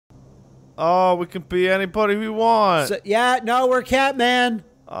Oh, we can be anybody we want. So, yeah, no, we're Catman.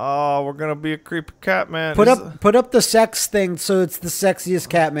 Oh, we're gonna be a creepy Catman. Put up the sex thing so it's the sexiest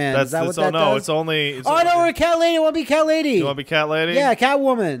Catman. Is that what that does? It's only. Oh no, we're Cat Lady. I want to be Cat Lady. You want to be Cat Lady? Yeah,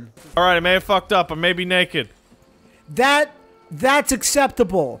 Catwoman. All right, I may have fucked up. I may be naked. That's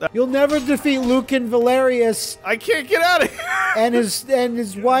acceptable. You'll never defeat Lucan Valerius. I can't get out of here. And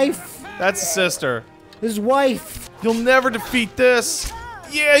his wife. That's his sister. His wife. You'll never defeat this.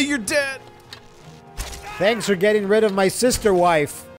 Yeah, you're dead. Thanks for getting rid of my sister wife.